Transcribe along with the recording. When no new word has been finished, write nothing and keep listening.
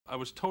I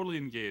was totally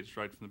engaged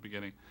right from the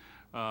beginning.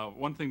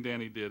 One thing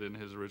Danny did in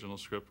his original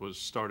script was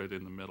start it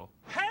in the middle.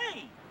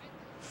 Hey!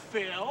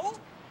 Phil?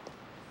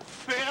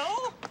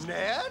 Phil?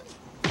 Ned?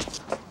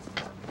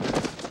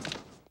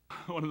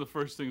 One of the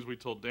first things we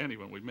told Danny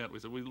when we met, we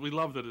said, we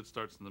love that it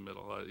starts in the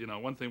middle. You know,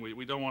 one thing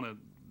we don't want to,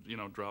 you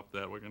know, drop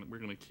that. We're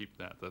gonna keep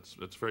that.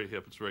 It's very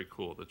hip. It's very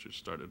cool that you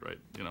started right,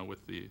 you know,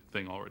 with the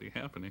thing already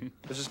happening.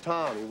 This is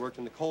Tom. He worked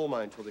in the coal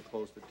mine until they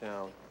closed it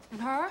down.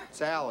 And her?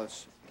 It's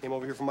Alice. Came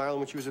over here from Ireland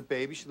when she was a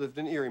baby. She lived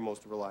in Erie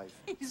most of her life.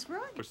 He's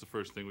right. Of course, the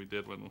first thing we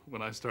did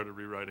when I started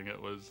rewriting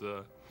it was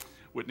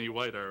Whitney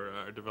White,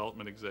 our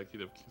development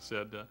executive,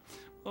 said,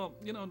 well,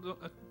 you know,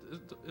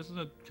 isn't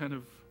it kind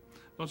of,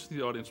 don't you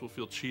think the audience will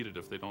feel cheated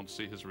if they don't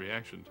see his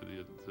reaction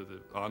to the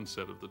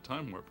onset of the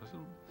time warp? I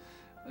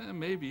said,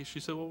 maybe. She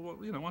said, well,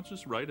 you know, why don't you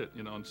just write it,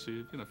 you know, and see,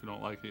 you know, if you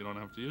don't like it, you don't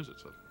have to use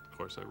it. So, of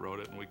course, I wrote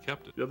it, and we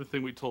kept it. The other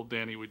thing we told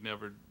Danny we'd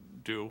never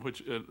do,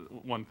 which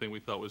one thing we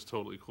thought was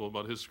totally cool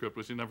about his script,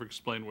 was he never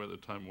explained where the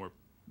time warp,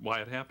 why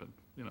it happened.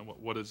 You know,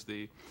 what is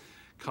the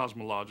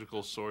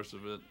cosmological source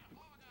of it?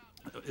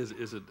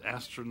 Is it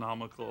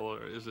astronomical,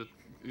 or is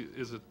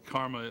it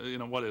karma? You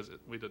know, what is it?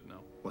 We didn't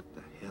know. What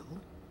the hell?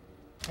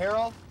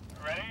 Harold?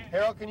 Ready?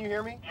 Harold, can you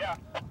hear me? Yeah.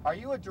 Are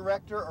you a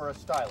director or a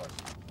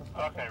stylist?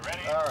 Okay,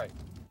 ready? All right.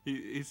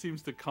 He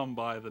seems to come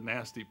by the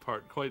nasty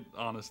part quite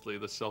honestly,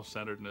 the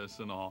self-centeredness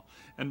and all.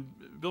 And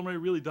Bill Murray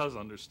really does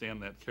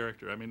understand that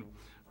character. I mean,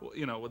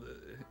 you know,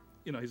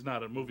 he's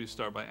not a movie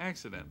star by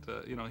accident.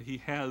 You know,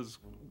 he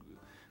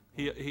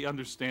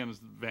understands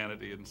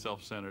vanity and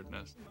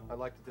self-centeredness. I'd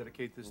like to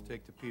dedicate this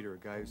take to Peter, a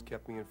guy who's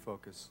kept me in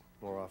focus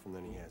more often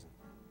than he hasn't.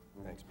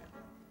 Thanks,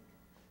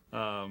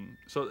 man.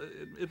 So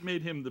it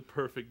made him the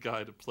perfect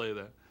guy to play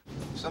that.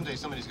 Someday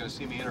somebody's going to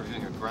see me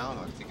interviewing a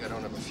groundhog and think I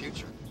don't have a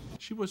future.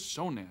 She was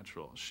so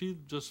natural. She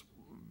just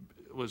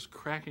was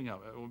cracking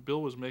up.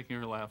 Bill was making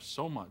her laugh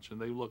so much,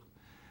 and they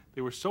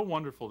were so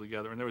wonderful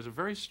together, and there was a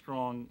very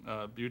strong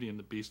Beauty and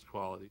the Beast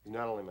quality. He's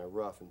not only my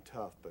rough and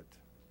tough, but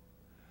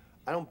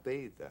I don't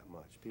bathe that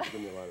much. People give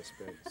me a lot of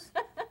space.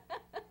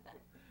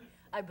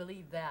 I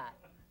believe that.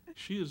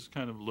 She is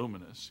kind of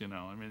luminous, you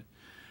know. I mean,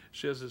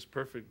 she has this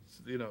perfect,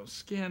 you know,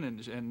 skin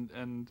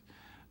and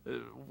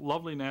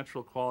lovely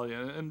natural quality.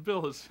 And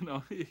Bill is, you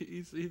know,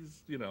 he's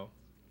you know,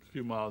 a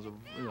few miles of,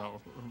 you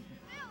know,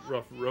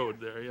 rough road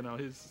there, you know.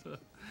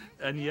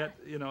 And yet,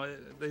 you know,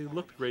 they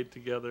looked great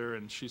together,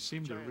 and she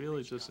seemed to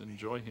really just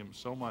enjoy him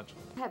so much.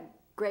 I had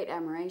great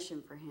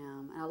admiration for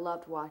him, and I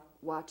loved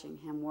watching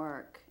him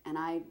work. And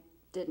I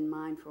didn't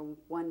mind for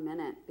 1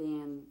 minute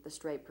being the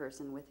straight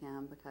person with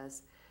him,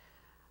 because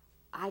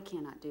I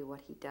cannot do what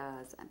he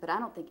does, but I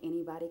don't think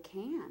anybody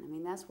can. I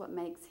mean, that's what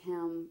makes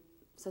him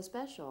so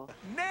special.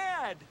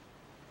 Ned!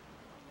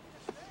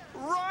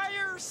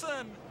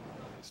 Ryerson!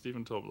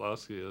 Stephen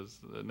Tobolowsky as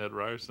Ned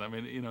Ryerson. I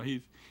mean, you know,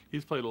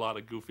 he's played a lot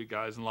of goofy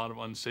guys and a lot of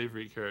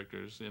unsavory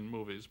characters in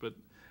movies, but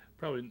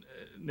probably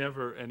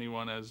never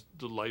anyone as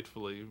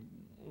delightfully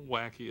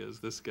wacky as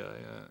this guy.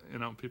 You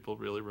know, people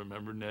really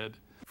remember Ned.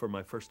 For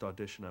my first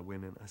audition, I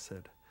went in, I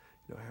said,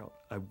 you know, Harold,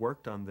 I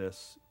worked on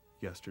this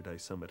yesterday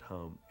some at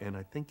home, and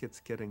I think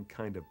it's getting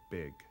kind of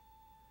big.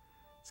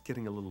 It's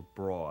getting a little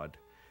broad.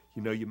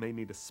 You know, you may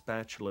need a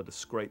spatula to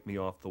scrape me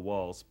off the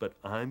walls, but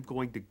I'm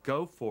going to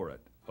go for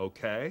it,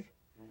 okay?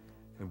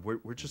 And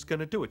we're just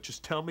gonna do it.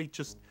 Just tell me,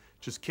 just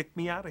kick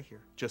me out of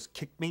here. Just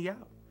kick me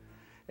out.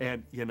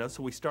 And, you know,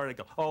 so we started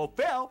to go, oh,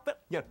 Phil,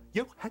 you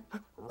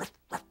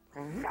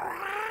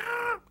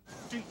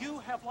Do you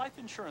have life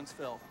insurance,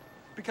 Phil?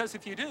 Because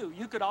if you do,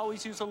 you could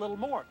always use a little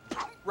more,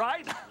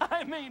 right?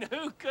 I mean,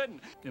 who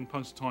couldn't? In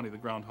Punxsutawney, the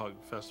Groundhog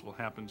Festival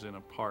happens in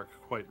a park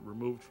quite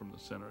removed from the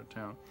center of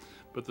town.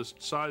 But the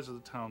size of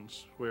the town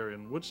square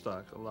in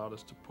Woodstock allowed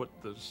us to put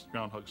this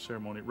Groundhog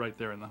ceremony right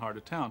there in the heart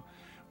of town,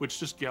 which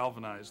just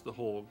galvanized the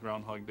whole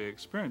Groundhog Day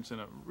experience in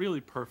a really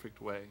perfect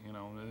way, you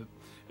know.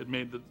 It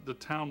made the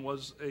town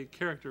was a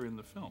character in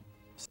the film.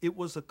 It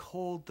was a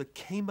cold that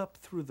came up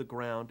through the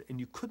ground, and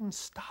you couldn't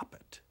stop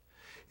it.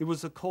 It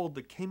was a cold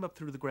that came up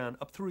through the ground,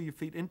 up through your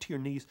feet, into your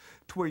knees,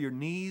 to where your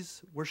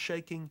knees were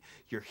shaking,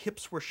 your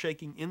hips were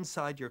shaking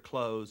inside your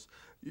clothes.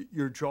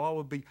 Your jaw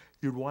would be,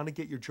 you'd want to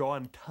get your jaw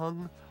and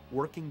tongue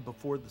working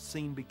before the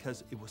scene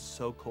because it was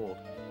so cold.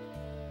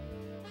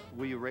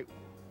 Will you rate?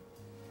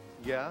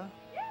 Yeah?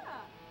 Yeah.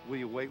 Will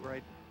you wait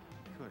right?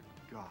 Good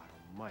God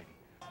almighty.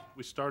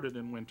 We started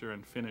in winter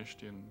and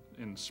finished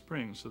in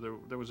spring, so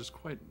there was this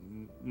quite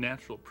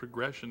natural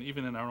progression,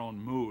 even in our own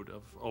mood,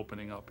 of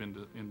opening up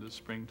into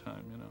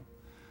springtime, you know.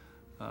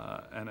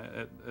 And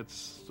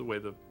it's the way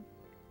it's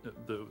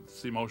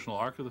the emotional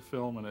arc of the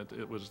film, and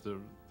it was the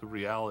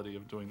reality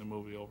of doing the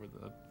movie over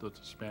the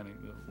spanning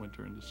the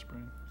winter into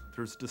spring.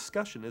 There's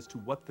discussion as to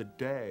what the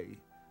day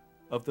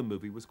of the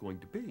movie was going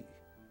to be.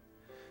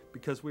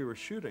 Because we were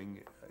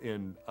shooting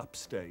in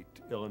upstate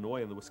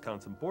Illinois and the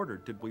Wisconsin border,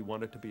 did we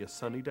want it to be a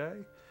sunny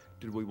day?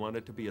 Did we want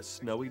it to be a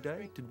snowy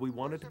day? Did we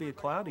want it to be a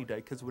cloudy day?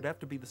 Because it would have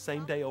to be the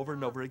same day over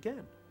and over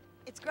again.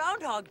 It's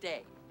Groundhog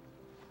Day.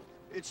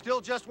 It's still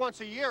just once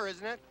a year,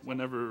 isn't it?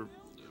 Whenever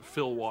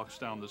Phil walks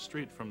down the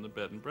street from the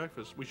bed and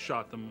breakfast, we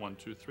shot them 1,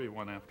 2, 3,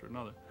 one after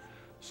another.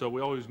 So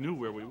we always knew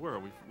where we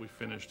were. We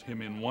finished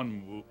him in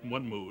one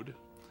mood,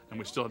 and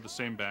we still had the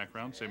same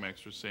background, same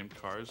extras, same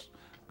cars,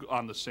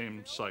 on the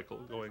same cycle,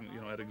 going,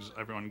 you know,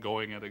 everyone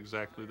going at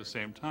exactly the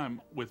same time,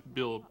 with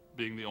Bill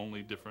being the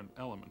only different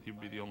element. He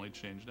would be the only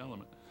changed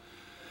element.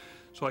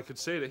 So I could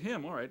say to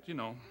him, all right, you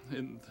know,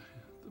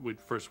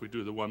 first we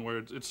do the one where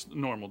it's a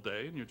normal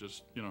day, and you're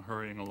just, you know,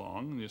 hurrying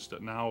along,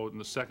 and now in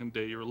the second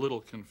day you're a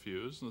little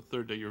confused, and the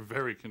third day you're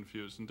very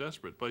confused and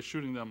desperate. By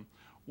shooting them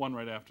one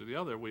right after the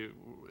other,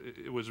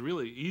 it was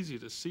really easy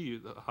to see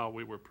how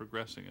we were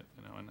progressing it,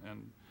 you know,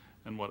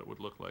 and what it would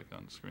look like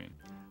on screen.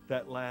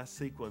 That last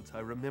sequence, I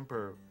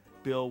remember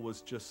Bill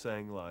was just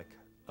saying, like,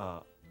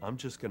 I'm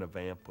just going to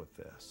vamp with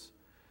this.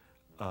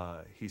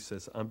 He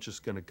says, I'm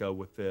just going to go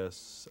with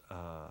this.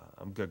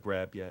 I'm going to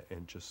grab you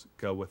and just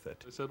go with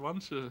it. I said, why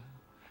don't you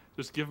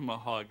just give him a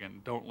hug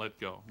and don't let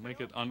go. Make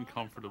it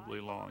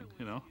uncomfortably long,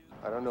 you know?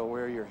 I don't know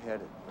where you're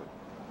headed, but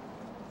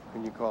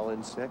can you call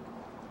in sick?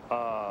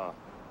 I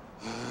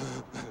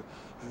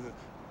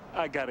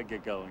gotta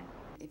get going.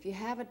 If you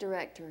have a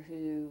director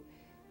who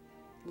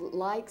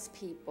likes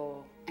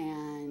people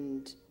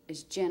and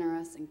is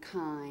generous and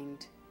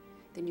kind,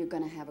 then you're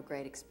going to have a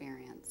great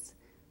experience.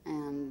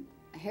 And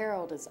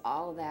Harold is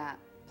all of that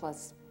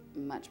plus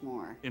much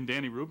more. In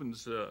Danny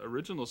Rubin's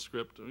original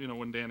script, you know,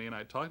 when Danny and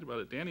I talked about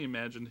it, Danny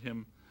imagined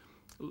him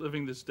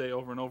living this day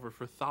over and over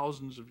for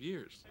thousands of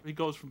years. He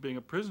goes from being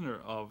a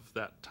prisoner of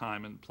that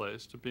time and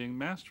place to being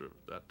master of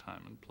that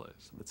time and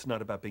place. It's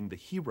not about being the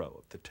hero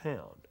of the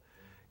town.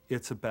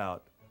 It's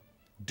about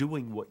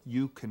doing what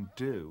you can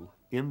do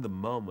in the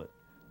moment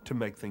to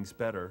make things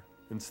better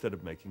instead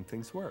of making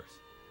things worse.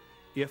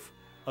 If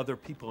other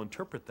people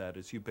interpret that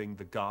as you being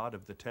the god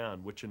of the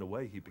town, which in a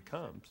way he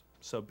becomes,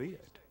 so be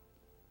it.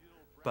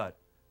 But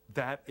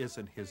that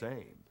isn't his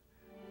aim.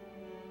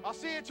 I'll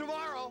see you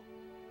tomorrow.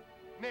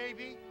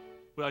 Maybe.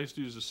 Well, I used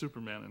to use a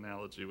Superman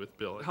analogy with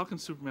Bill. How can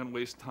Superman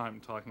waste time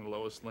talking to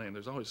Lois Lane?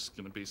 There's always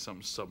going to be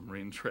some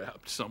submarine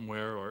trapped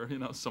somewhere, or, you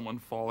know, someone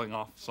falling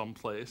off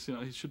someplace. You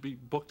know, he should be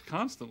booked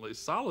constantly,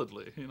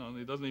 solidly. You know, and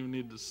he doesn't even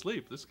need to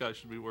sleep. This guy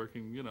should be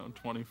working, you know,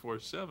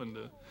 24/7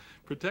 to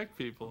protect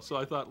people. So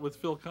I thought with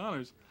Phil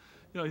Connors,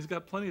 you know, he's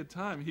got plenty of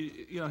time.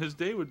 You know, his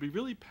day would be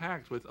really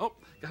packed with, oh,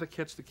 got to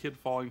catch the kid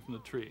falling from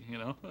the tree, you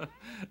know,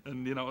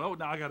 and, you know, oh,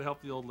 now I got to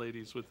help the old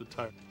ladies with the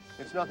tire.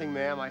 It's nothing,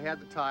 ma'am. I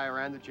had the tire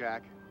and the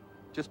jack.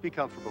 Just be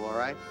comfortable, all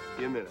right?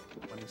 Be a minute.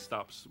 When he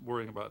stops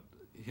worrying about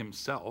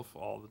himself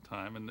all the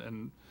time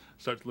and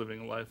starts living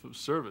a life of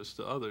service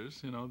to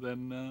others, you know,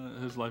 then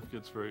his life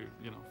gets very,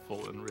 you know,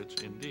 full and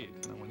rich indeed.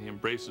 You know, when he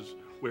embraces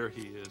where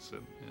he is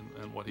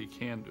and what he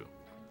can do.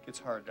 It's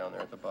hard down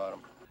there at the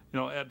bottom. You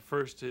know, at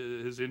first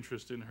his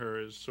interest in her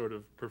is sort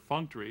of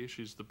perfunctory.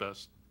 She's the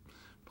best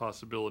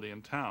possibility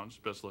in town. She's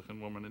the best looking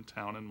woman in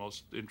town and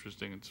most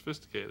interesting and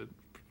sophisticated,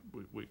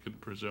 we could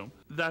presume.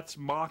 That's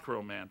mock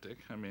romantic.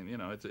 I mean, you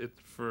know,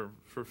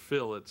 for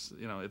Phil, it's,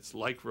 you know, it's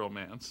like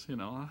romance. You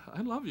know,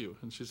 I love you,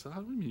 and she said,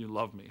 how do you mean you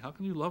love me? How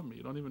can you love me?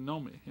 You don't even know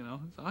me. You know,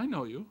 I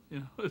know you. You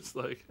know, it's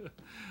like,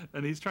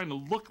 and he's trying to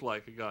look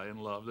like a guy in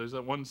love. There's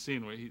that one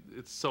scene where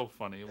it's so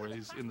funny, where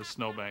he's in the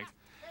snowbank.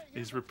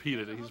 He's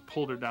repeated it. He's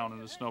pulled her down in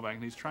the snowbank,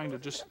 and he's trying to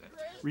just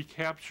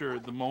recapture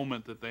the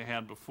moment that they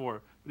had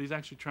before. But he's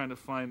actually trying to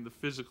find the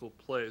physical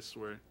place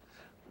where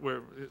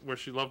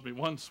she loved me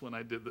once when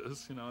I did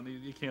this, you know, and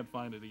you can't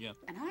find it again.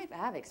 And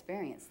I've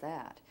experienced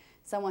that.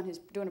 Someone who's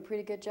doing a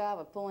pretty good job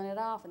of pulling it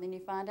off, and then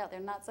you find out they're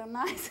not so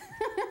nice.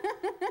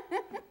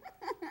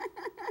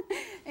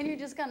 And you're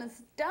just kind of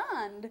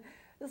stunned.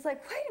 It's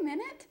like, wait a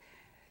minute,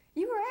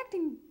 you were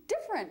acting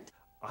different.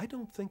 I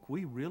don't think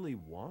we really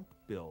want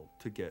Bill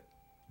to get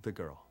the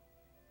girl.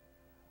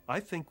 I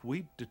think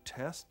we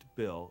detest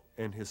Bill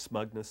and his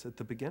smugness at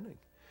the beginning.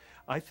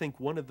 I think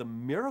one of the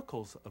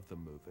miracles of the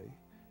movie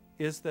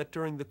is that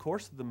during the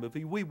course of the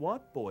movie, we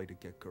want boy to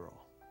get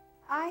girl.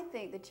 I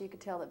think that you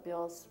could tell that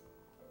Bill's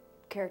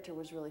character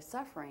was really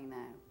suffering,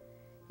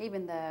 though.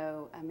 Even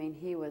though, I mean,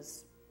 he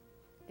was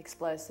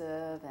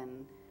explosive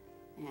and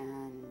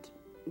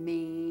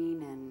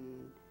mean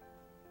and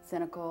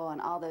cynical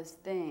and all those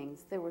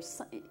things, there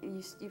was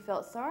you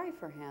felt sorry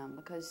for him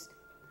because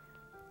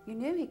you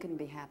knew he couldn't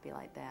be happy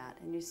like that.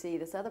 And you see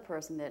this other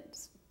person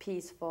that's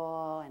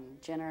peaceful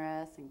and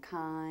generous and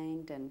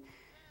kind,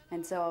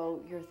 and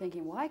so you're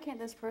thinking, why can't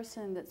this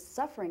person that's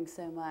suffering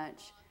so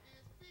much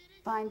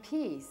find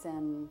peace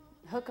and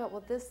hook up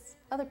with this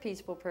other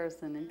peaceful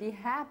person and be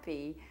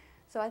happy?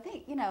 So I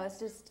think, you know,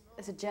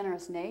 it's a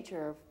generous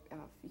nature of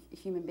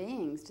human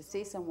beings to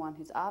see someone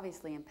who's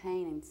obviously in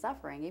pain and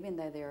suffering, even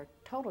though they're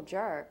a total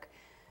jerk,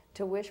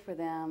 to wish for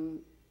them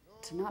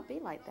to not be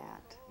like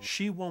that.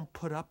 She won't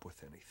put up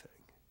with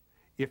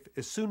anything.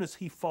 As soon as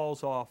he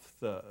falls off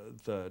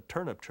the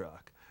turnip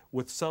truck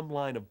with some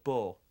line of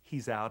bull,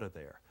 he's out of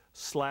there.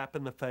 Slap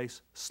in the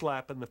face,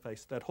 slap in the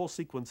face. That whole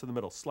sequence in the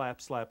middle,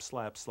 slap, slap,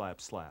 slap, slap,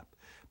 slap,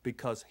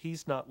 because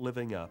he's not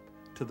living up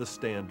to the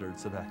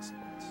standards of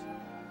excellence.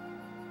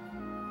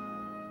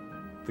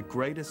 The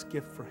greatest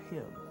gift for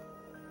him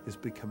is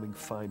becoming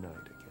finite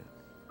again.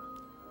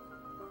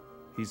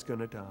 He's going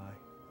to die.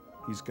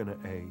 He's going to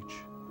age.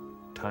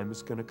 Time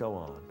is going to go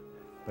on.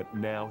 But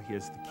now he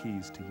has the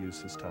keys to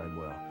use his time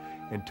well.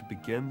 And to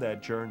begin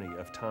that journey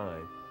of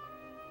time,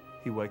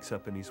 he wakes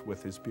up and he's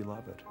with his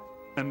beloved.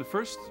 And the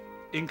first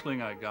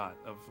inkling I got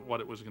of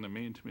what it was going to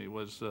mean to me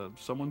was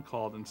someone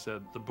called and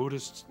said, the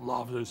Buddhists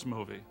love this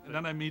movie. And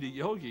then I meet a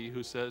yogi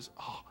who says,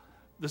 oh,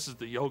 this is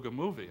the yoga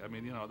movie. I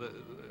mean, you know,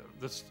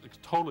 this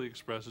totally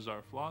expresses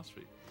our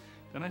philosophy.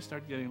 Then I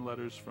started getting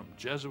letters from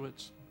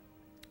Jesuits,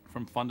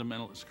 from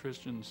fundamentalist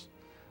Christians,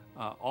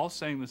 all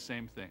saying the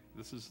same thing.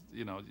 This is,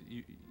 you know,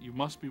 you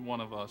must be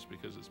one of us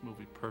because this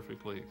movie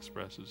perfectly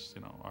expresses,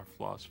 you know, our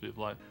philosophy of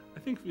life. I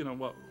think, you know,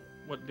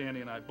 what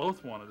Danny and I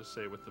both wanted to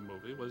say with the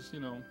movie was, you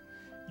know,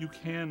 you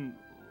can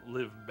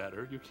live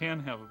better, you can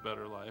have a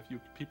better life,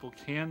 people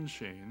can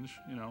change,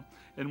 you know,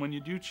 and when you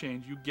do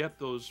change, you get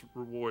those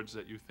rewards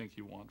that you think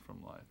you want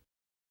from life.